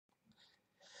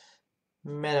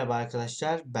Merhaba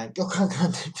arkadaşlar, ben Gökhan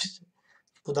Kandemir.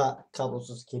 Bu da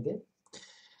kablosuz kedi.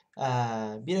 Ee,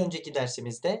 Bir önceki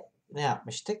dersimizde ne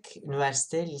yapmıştık?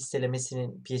 Üniversite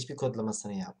listelemesinin PHP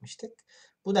kodlamasını yapmıştık.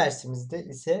 Bu dersimizde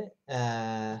ise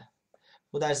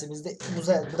bu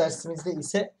dersimizde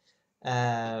ise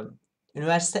ee,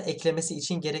 üniversite eklemesi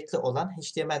için gerekli olan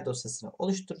HTML dosyasını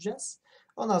oluşturacağız.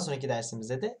 Ondan sonraki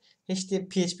dersimizde de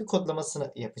PHP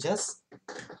kodlamasını yapacağız.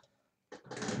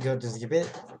 Gördüğünüz gibi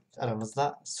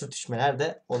aramızda sürtüşmeler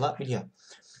de olabiliyor.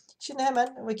 Şimdi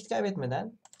hemen vakit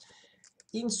kaybetmeden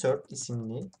insert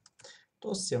isimli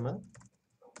dosyamı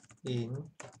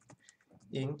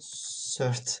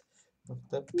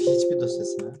insert.php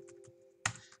dosyasını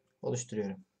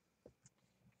oluşturuyorum.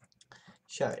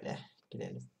 Şöyle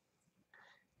gidelim.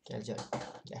 Gel canım.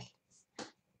 Gel.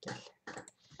 Gel.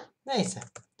 Neyse.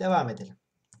 Devam edelim.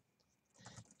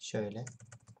 Şöyle.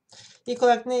 İlk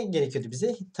olarak ne gerekiyordu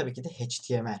bize? Tabii ki de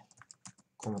HTML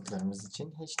komutlarımız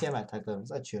için. HTML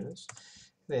taglarımızı açıyoruz.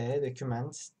 Ve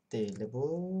document değil de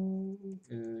bu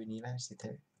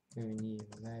üniversite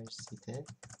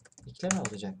ekleme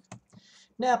olacak.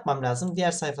 Ne yapmam lazım?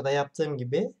 Diğer sayfada yaptığım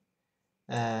gibi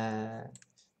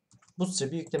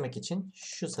Bootstrap'i yüklemek için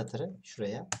şu satırı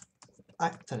şuraya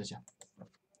aktaracağım.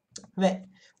 Ve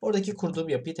oradaki kurduğum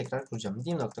yapıyı tekrar kuracağım.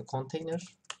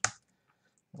 div.container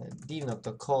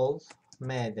div.call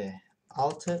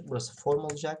md6 burası form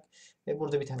olacak. Ve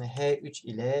burada bir tane h3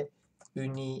 ile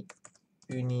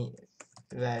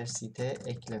üniversite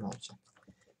ekleme olacak.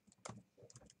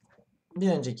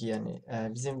 Bir önceki yani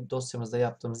bizim dosyamızda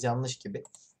yaptığımız yanlış gibi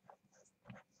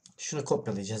şunu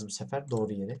kopyalayacağız bu sefer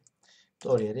doğru yere.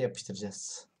 Doğru yere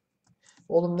yapıştıracağız.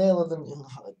 Oğlum ne yaladın?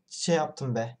 Şey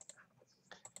yaptım be.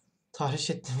 Tahriş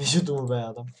ettim vücudumu be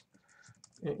adam.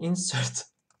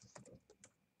 Insert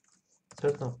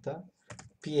nokta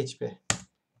PHP.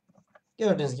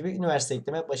 Gördüğünüz gibi üniversite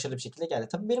ekleme başarılı bir şekilde geldi.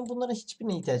 Tabii benim bunlara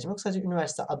hiçbirine ihtiyacım yok. Sadece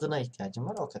üniversite adına ihtiyacım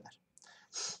var. O kadar.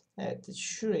 Evet.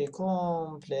 Şurayı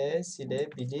komple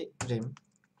silebilirim.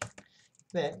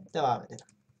 Ve devam edelim.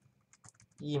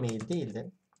 E-mail değil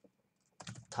de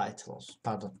title olsun.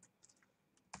 Pardon.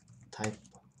 Type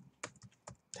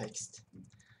text.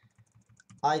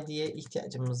 ID'ye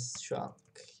ihtiyacımız şu an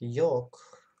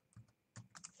yok.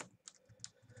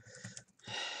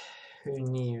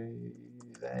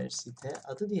 Üniversite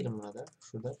adı diyelim buna da.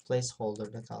 Şurada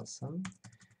placeholder'da kalsın.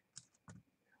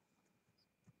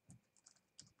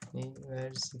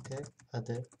 Üniversite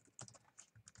adı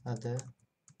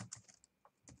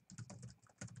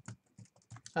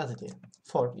diyelim.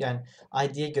 For yani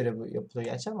ID'ye göre bu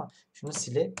yapılıyor gerçi ama şunu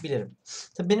silebilirim.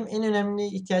 Tabii benim en önemli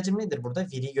ihtiyacım nedir burada?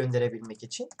 Veri gönderebilmek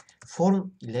için.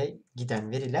 Form ile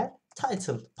giden veriler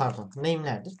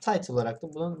name'lerdir. Title olarak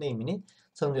da bunun name'ini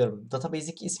tanımlıyorum.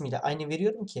 Database'deki ismiyle aynı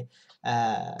veriyorum ki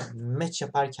match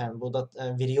yaparken bu da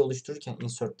veriyi oluştururken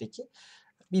insert'teki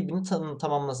birbirini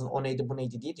tamamlasın. O neydi bu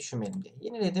neydi diye düşünmeyelim diye.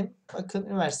 Yeniledim. Bakın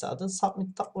üniversite adı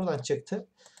submit tab buradan çıktı.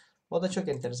 O da çok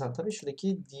enteresan tabii.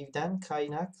 Şuradaki div'den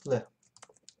kaynaklı.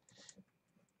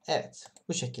 Evet.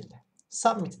 Bu şekilde.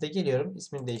 Submit'e de geliyorum.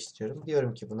 İsmini değiştiriyorum.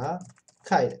 Diyorum ki buna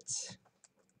kaydet.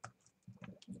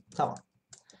 Tamam.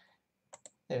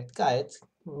 Evet. Gayet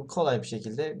kolay bir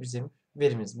şekilde bizim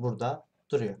verimiz burada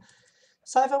duruyor.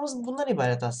 Sayfamız bundan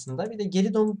ibaret aslında. Bir de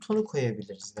geri dön butonu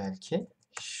koyabiliriz belki.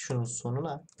 Şunun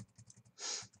sonuna.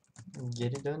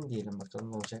 Geri dön diyelim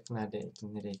bakalım ne olacak. Nereye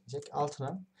ekleyecek.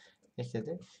 Altına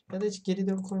ekledi. Ya da hiç geri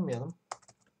dön koymayalım.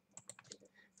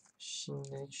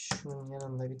 Şimdi şunun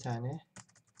yanında bir tane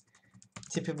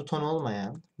tipi buton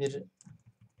olmayan bir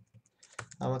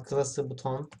ama klası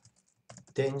buton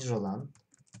danger olan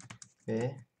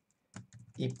ve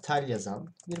iptal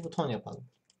yazan bir buton yapalım.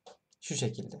 Şu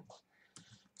şekilde.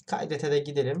 Kaydete de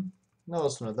gidelim. Ne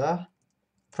olsun o da?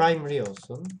 Primary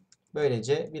olsun.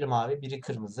 Böylece biri mavi biri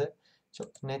kırmızı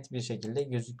çok net bir şekilde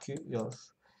gözüküyor.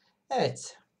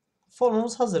 Evet.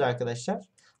 Formumuz hazır arkadaşlar.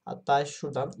 Hatta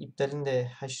şuradan iptalin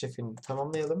de hrefini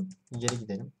tamamlayalım. Geri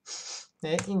gidelim.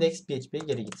 Ve index.php'ye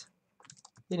geri git.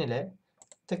 Yenile.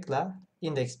 Tıkla.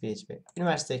 Index.php.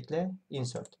 Üniversite ekle.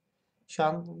 Insert. Şu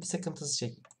an bir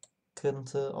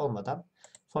sıkıntı olmadan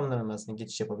formların arasında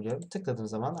geçiş yapabiliyorum. Tıkladığım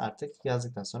zaman artık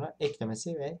yazdıktan sonra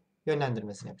eklemesi ve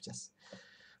yönlendirmesini yapacağız.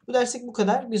 Bu derslik bu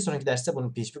kadar. Bir sonraki derste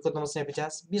bunun PHP kodlamasını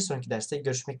yapacağız. Bir sonraki derste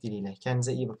görüşmek dileğiyle.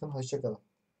 Kendinize iyi bakın. Hoşça kalın.